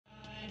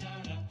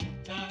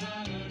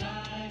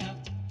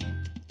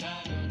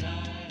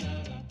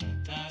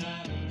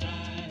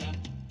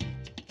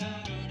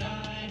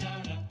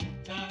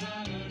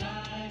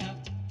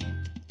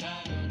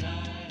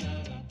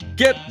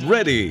Get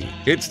ready!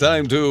 It's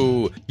time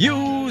to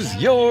use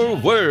your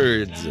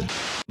words.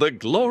 The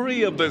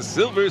glory of the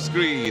silver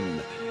screen.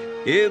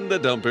 In the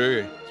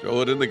dumper,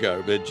 throw it in the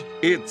garbage.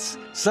 It's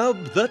Sub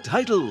the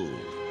Title.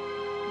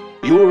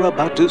 You're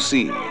about to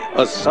see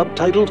a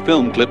subtitled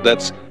film clip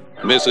that's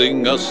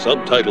missing a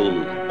subtitle.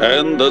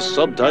 And the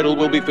subtitle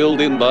will be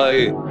filled in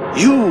by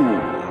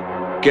you.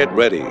 Get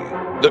ready.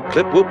 The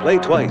clip will play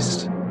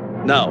twice.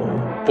 Now,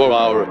 for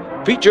our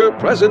feature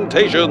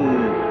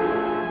presentation.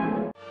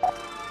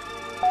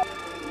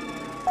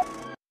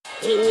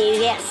 И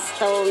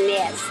невеста у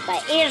места,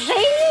 и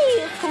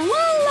жених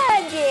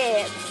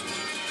молодец.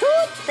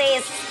 Тут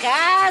и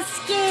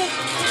сказки.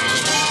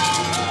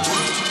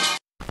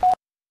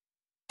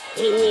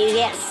 И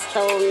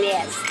невеста у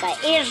места,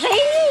 и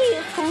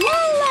жених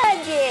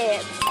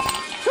молодец.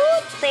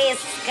 Тут и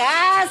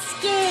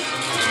сказки.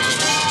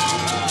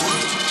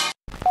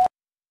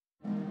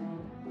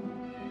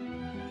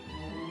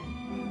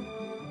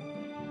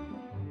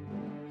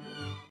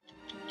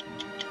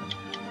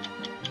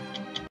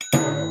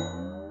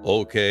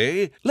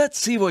 Okay, let's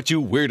see what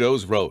you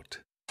weirdos wrote.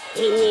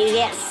 И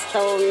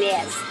невеста у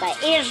места,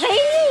 и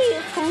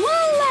жених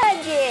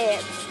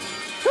молодец.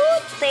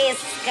 Тут и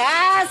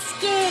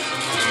сказки.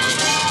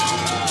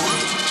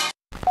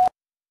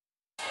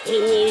 И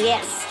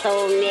невеста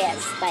у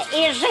места,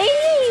 и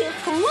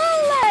жених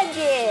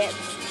молодец.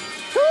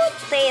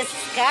 Тут и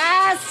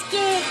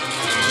сказки.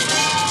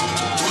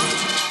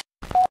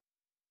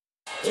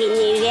 И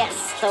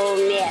невеста у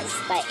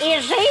места, и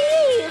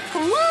жених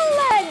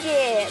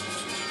молодец.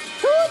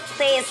 Тут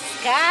и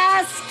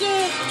сказки.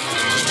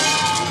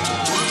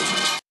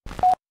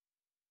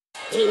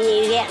 И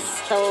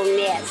невеста у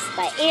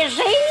места, и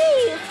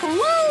жених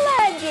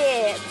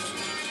молодец.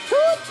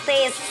 Тут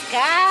и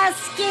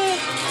сказки.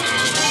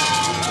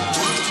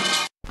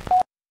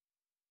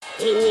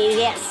 И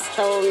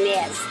невеста у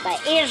места,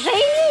 и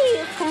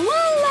жених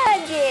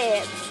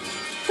молодец.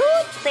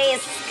 Тут и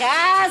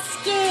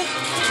сказки.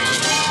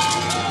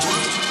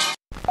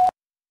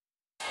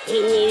 И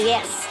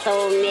невеста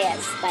у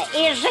места,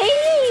 и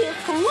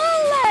жених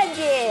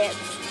молодец.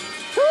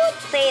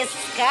 Тут и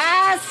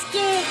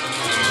сказки.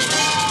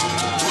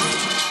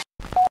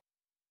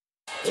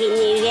 И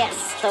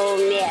невеста у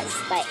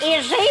места,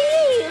 и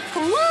жених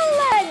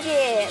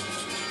молодец.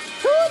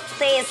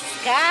 Тут и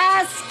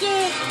сказки.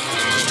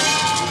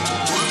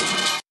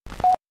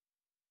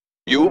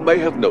 You may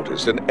have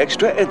noticed an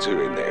extra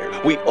answer in there.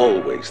 We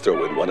always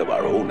throw in one of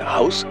our own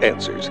house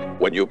answers.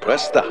 When you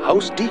press the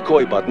house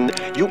decoy button,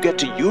 you get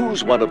to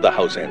use one of the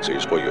house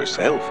answers for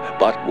yourself.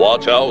 But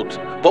watch out!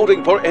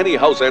 Voting for any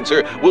house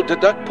answer will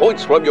deduct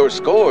points from your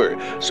score.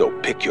 So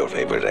pick your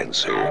favorite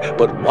answer,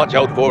 but watch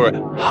out for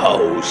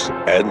house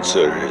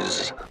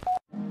answers.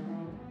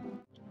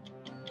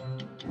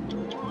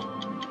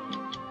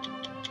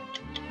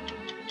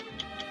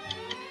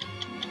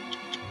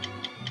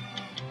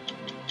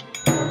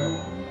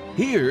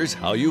 Here's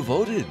how you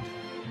voted.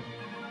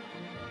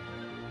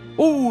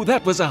 Oh,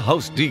 that was a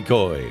house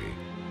decoy.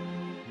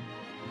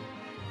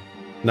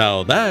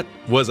 Now that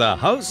was a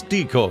house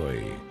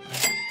decoy.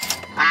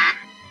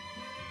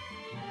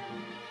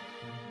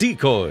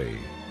 Decoy.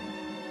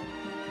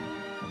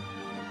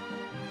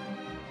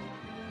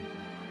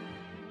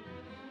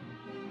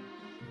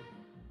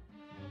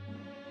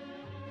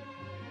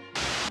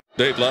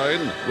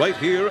 Dateline, right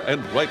here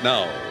and right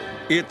now.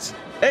 It's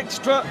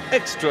extra,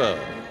 extra.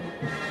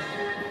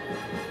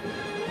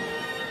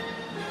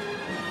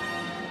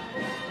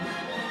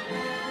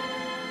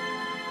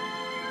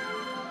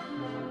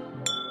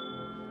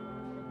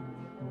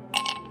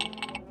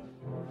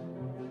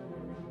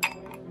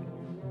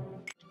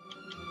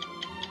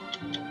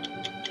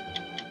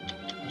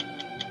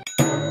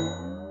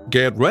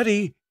 Get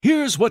ready.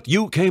 Here's what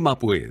you came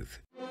up with.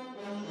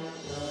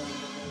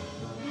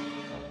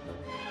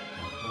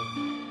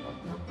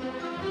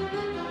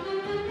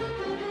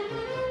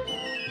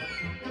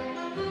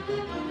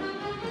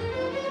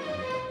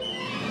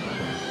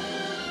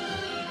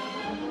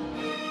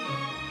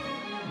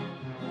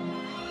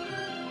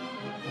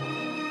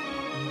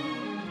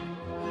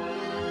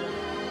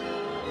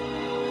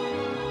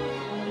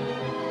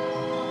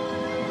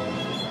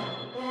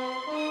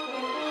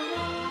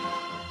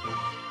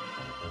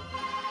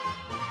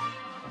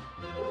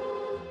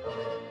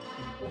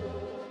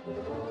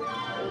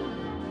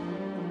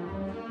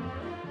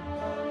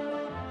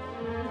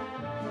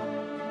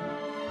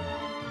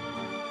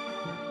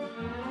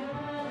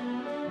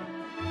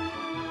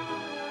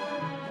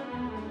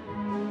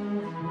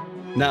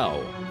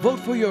 Now, vote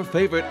for your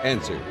favorite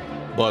answer,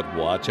 but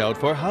watch out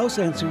for house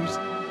answers.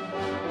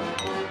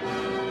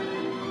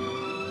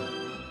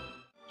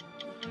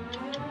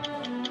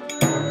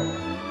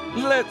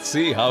 Let's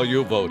see how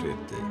you voted.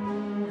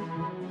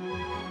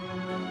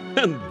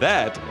 And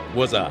that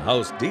was a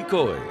house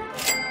decoy.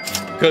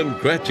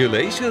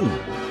 Congratulations!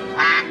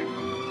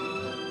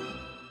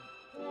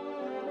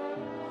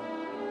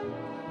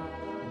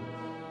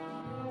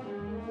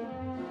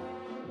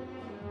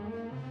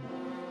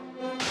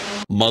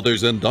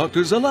 Mothers and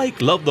doctors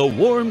alike love the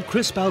warm,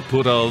 crisp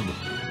output of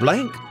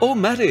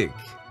Blank-o-matic.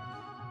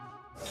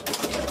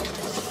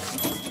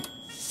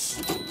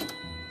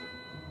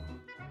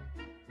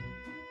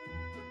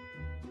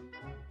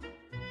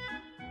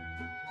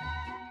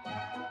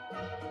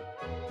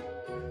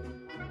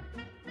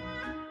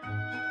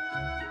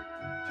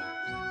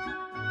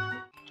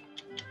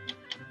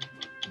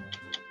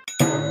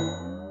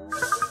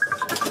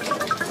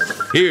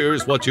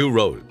 Here's what you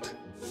wrote.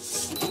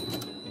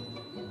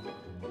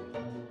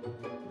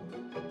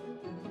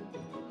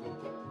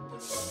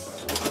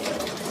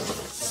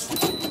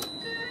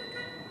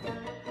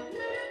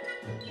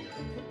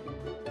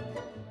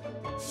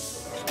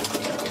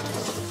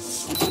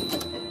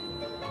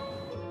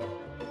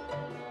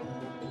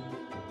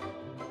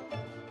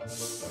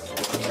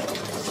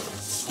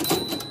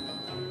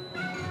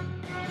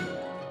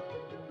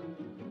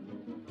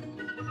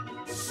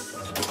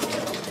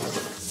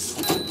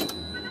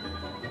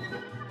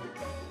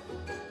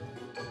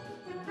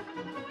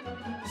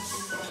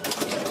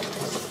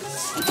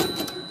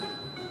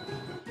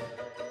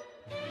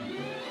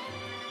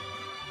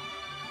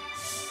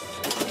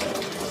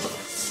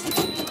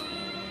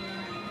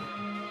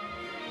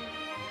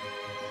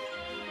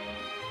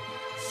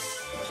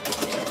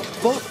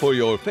 Vote for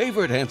your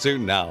favorite answer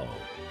now.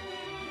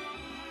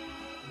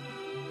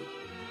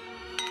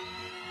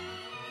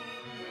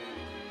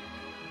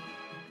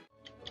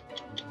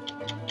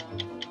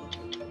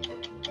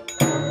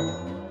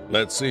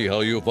 Let's see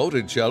how you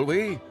voted, shall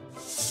we?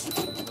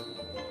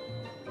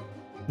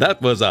 That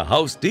was a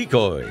house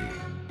decoy.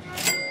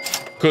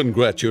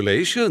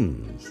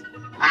 Congratulations!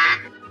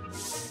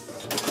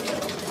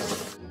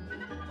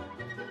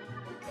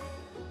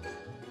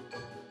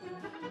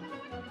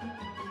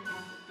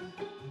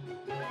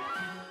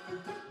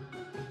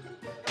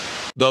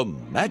 The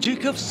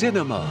magic of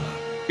cinema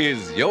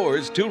is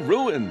yours to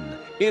ruin.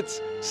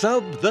 It's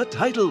Sub the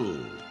Title.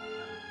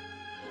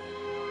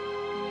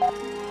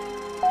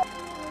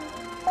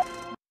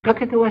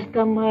 Как это у вас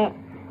там,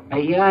 а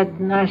я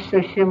одна,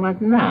 совсем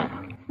одна,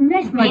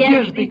 с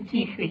надеждой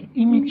тихой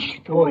и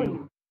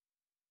мечтою.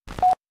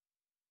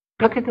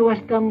 Как это у вас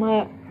там,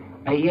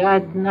 а я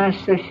одна,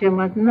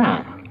 совсем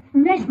одна,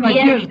 с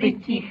надеждой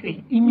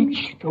тихой и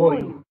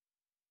мечтою.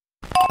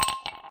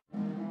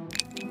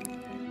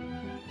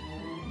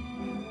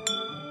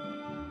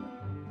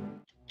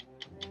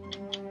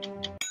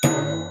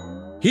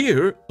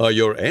 Here are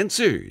your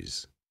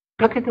answers.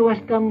 Как это у вас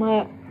там,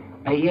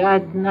 а я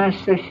одна,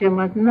 совсем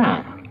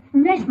одна,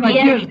 с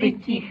надеждой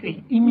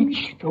тихой и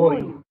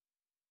мечтою.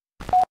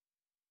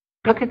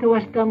 Как это у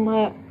вас там,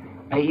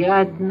 а я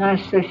одна,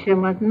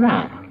 совсем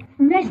одна,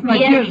 с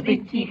надеждой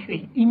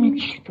тихой и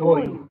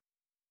мечтою.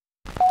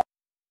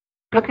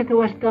 Как это у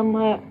вас там,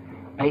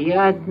 а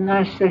я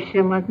одна,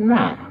 совсем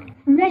одна,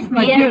 с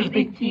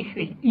надеждой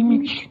тихой и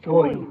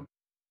мечтою.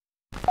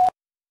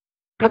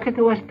 Как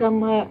это у вас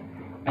там,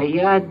 а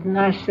я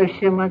одна,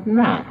 совсем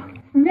одна,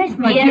 с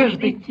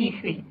надеждой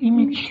тихой и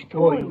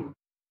мечтою.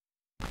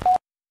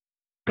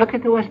 Как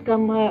это у вас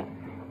там,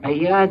 а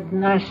я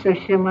одна,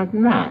 совсем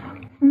одна,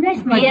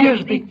 с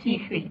надеждой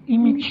тихой и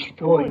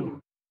мечтою.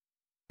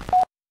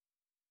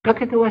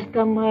 Как это у вас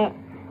там,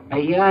 а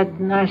я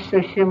одна,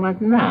 совсем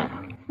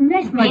одна,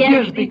 с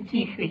надеждой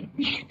тихой и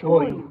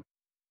мечтою.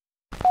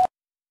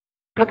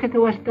 Как это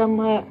у вас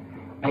там,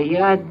 а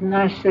я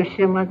одна,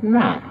 совсем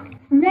одна,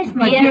 с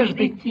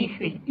надеждой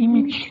тихой и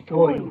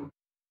мечтою.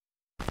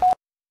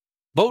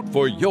 Vote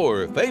for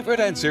your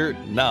favorite answer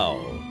now.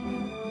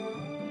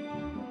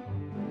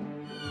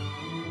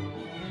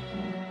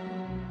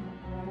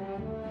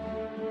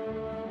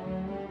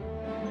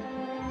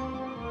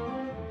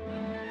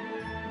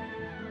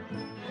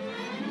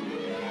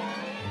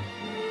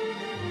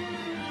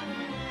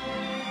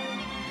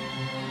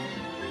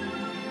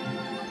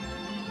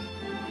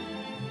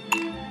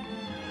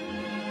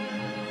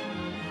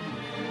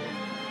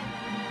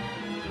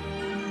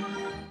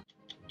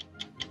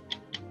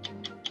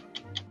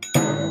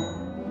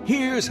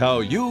 Here's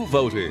how you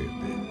voted.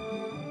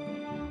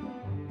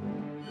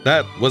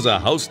 That was a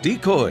house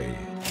decoy.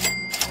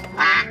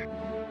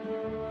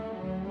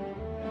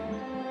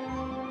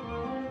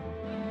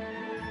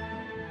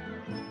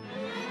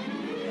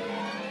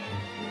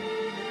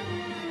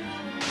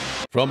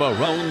 From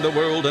around the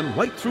world and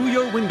right through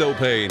your window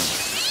pane.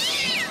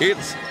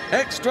 It's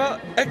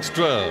extra,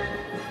 extra.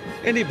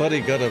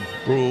 Anybody got a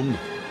broom?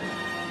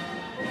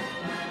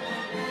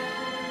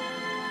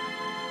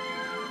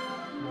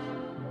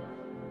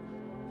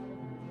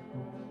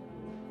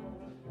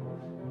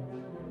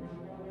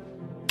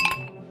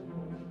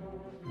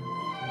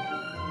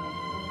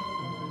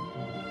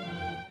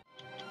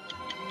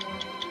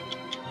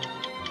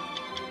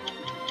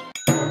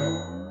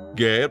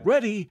 Get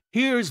ready.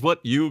 Here's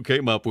what you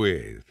came up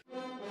with.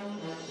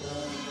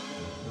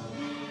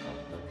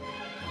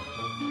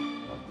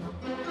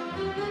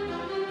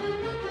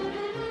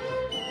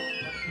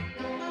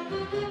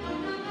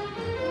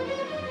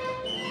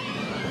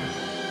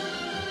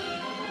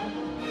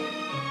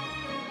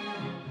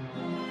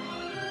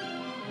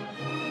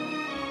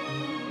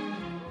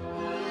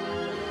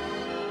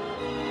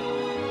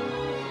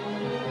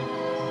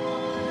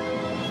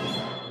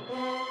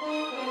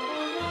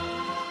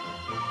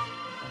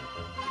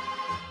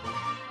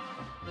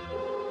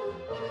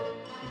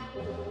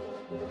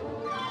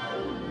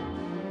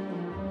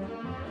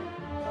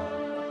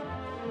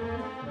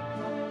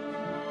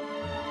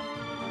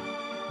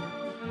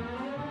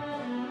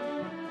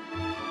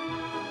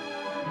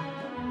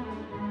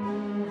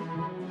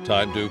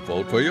 Time to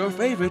vote for your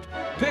favorite.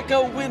 Pick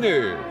a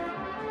winner.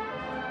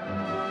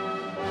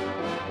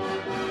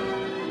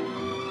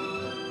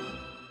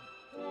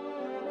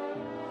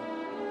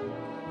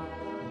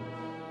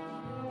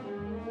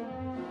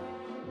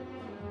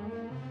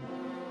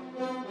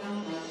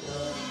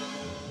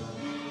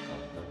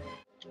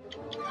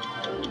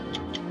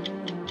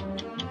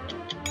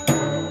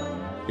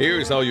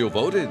 Here's how you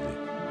voted.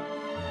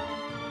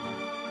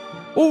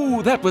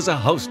 Oh, that was a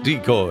house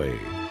decoy.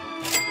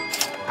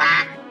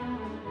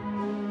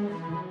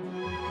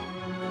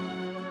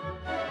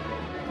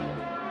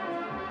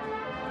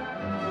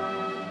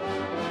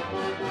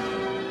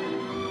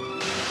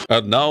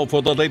 And now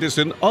for the latest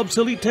in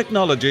obsolete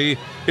technology,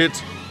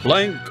 it's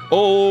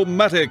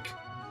Blank-o-matic.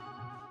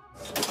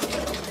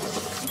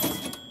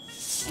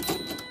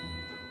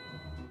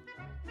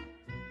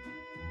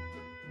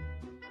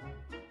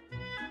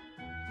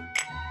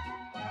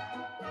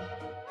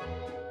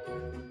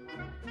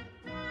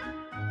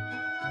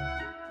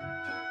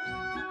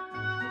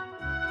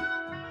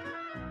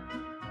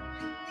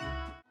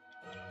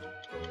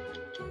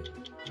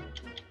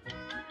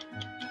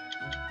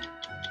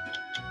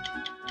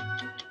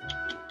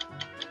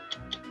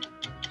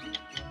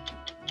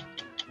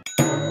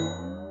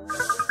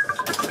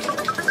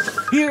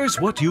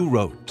 Here's what you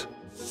wrote.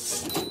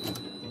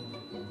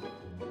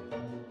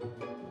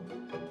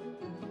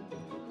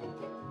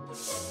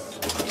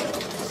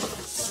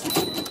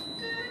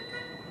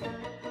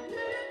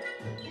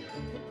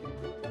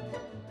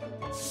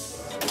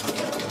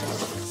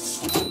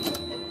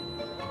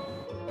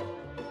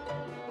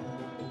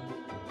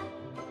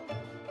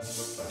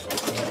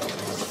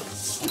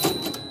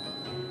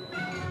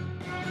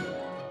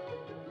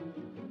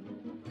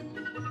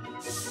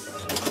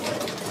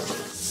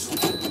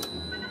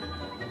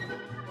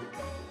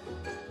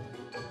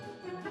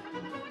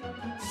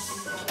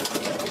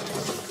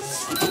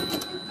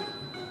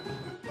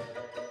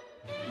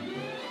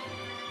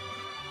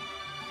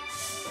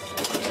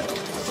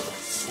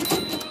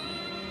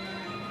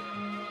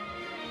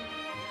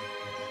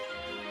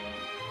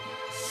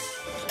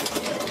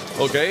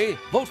 Okay,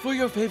 vote for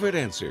your favorite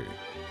answer.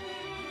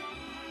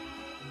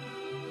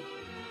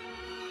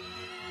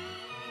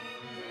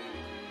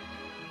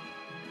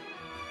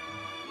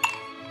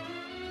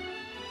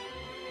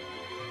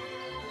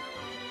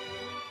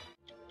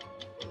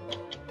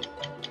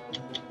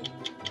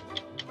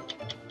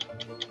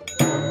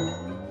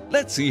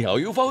 Let's see how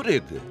you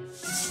voted.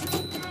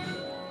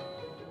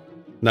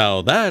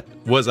 Now that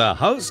was a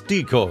house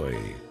decoy.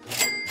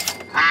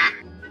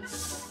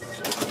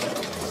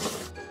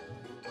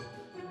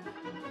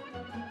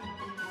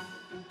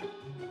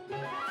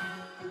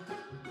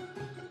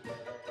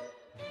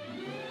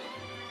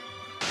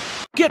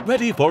 Get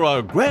ready for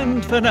our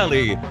grand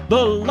finale,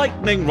 the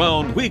lightning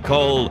round we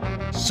call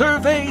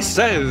Survey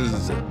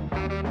Says.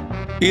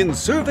 In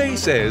Survey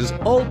Says,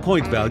 all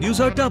point values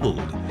are doubled.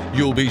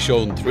 You'll be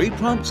shown 3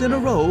 prompts in a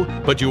row,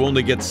 but you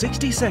only get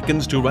 60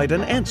 seconds to write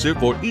an answer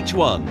for each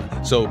one.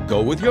 So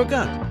go with your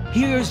gut.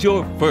 Here's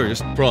your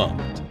first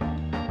prompt.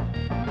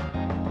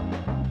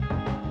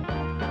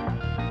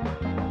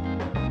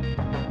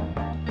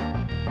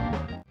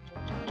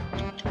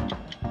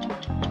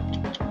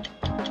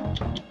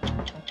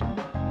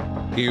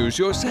 Here's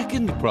your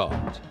second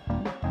prompt.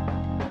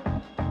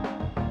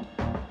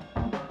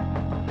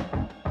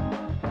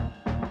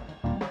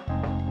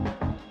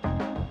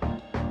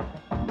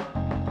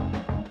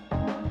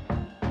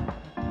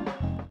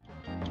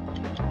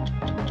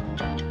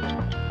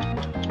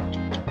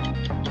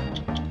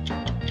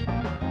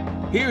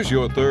 Here's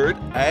your third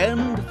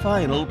and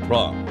final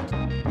prompt.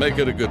 Make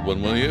it a good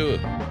one, will you?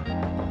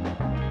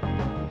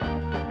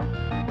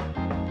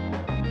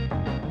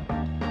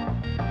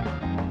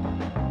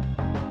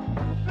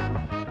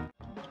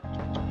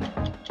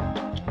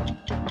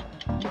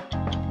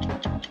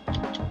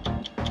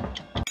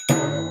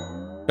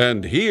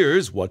 And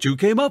here's what you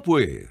came up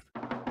with.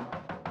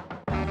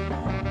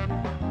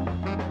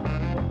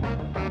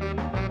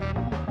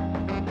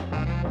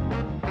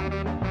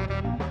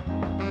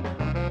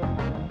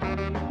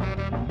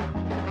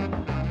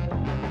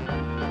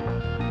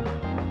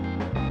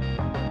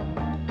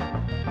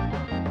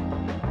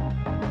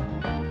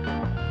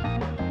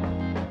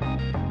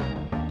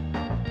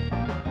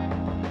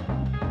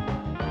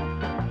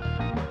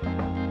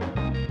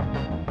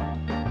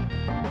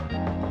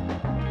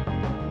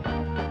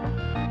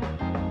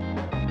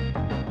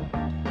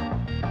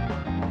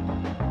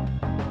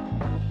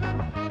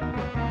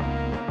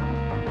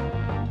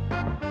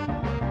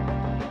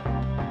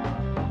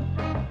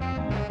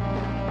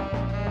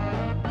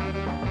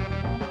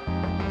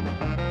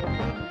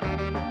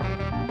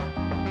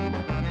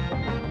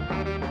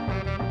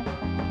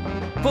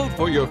 Vote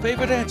for your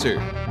favorite answer.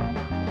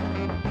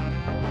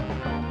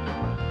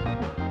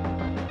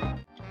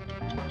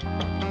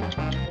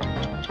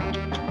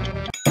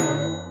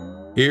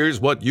 Here's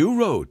what you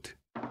wrote.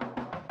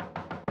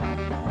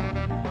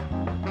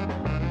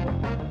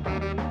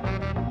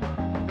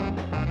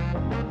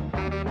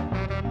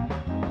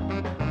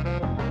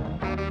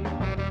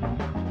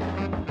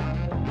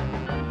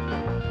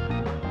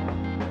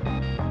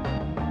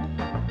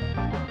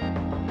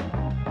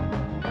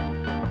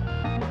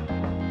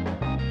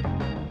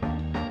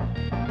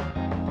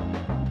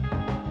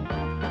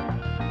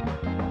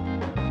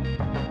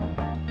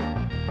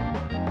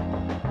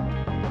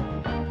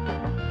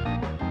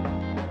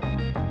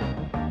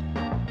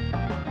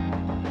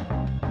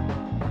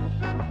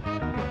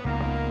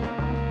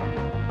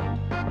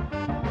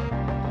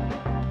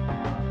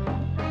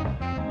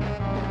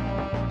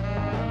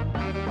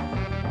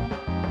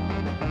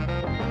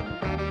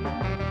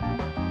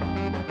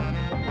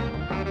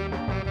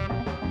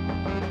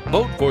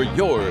 Vote for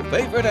your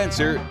favorite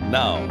answer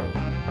now.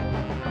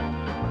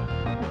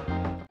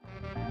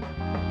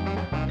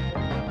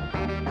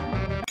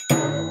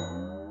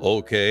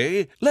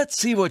 Okay, let's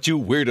see what you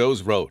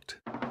weirdos wrote.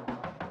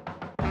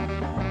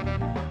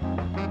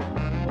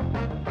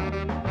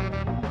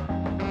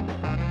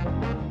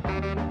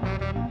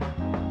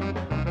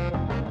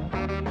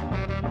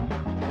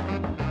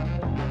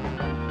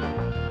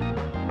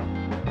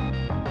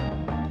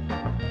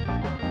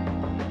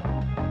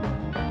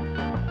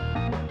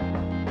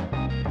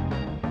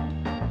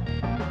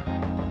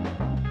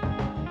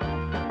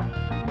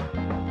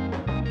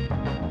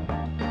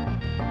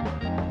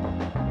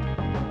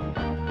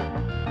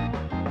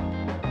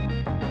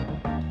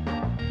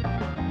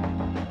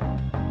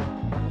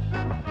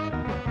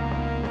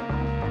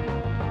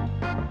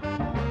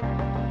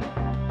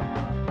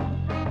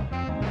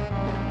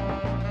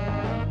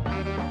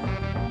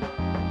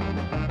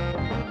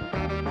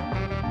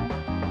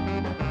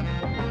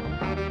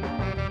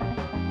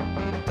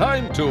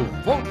 Time to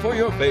vote for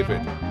your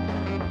favorite.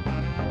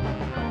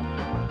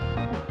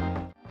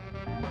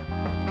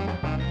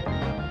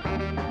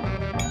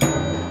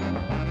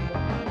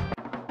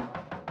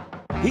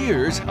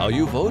 Here's how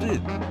you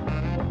voted.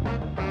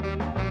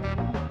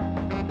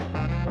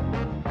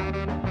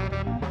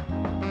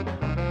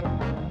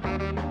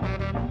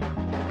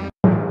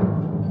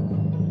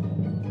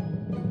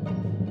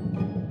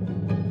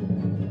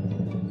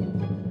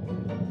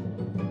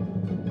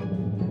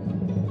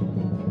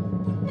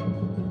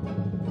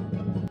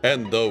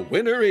 And the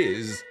winner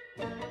is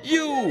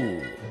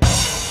you!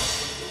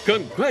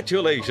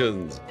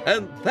 Congratulations,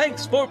 and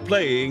thanks for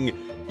playing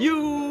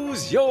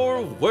Use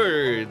Your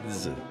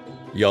Words.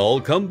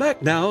 Y'all come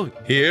back now.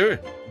 Here,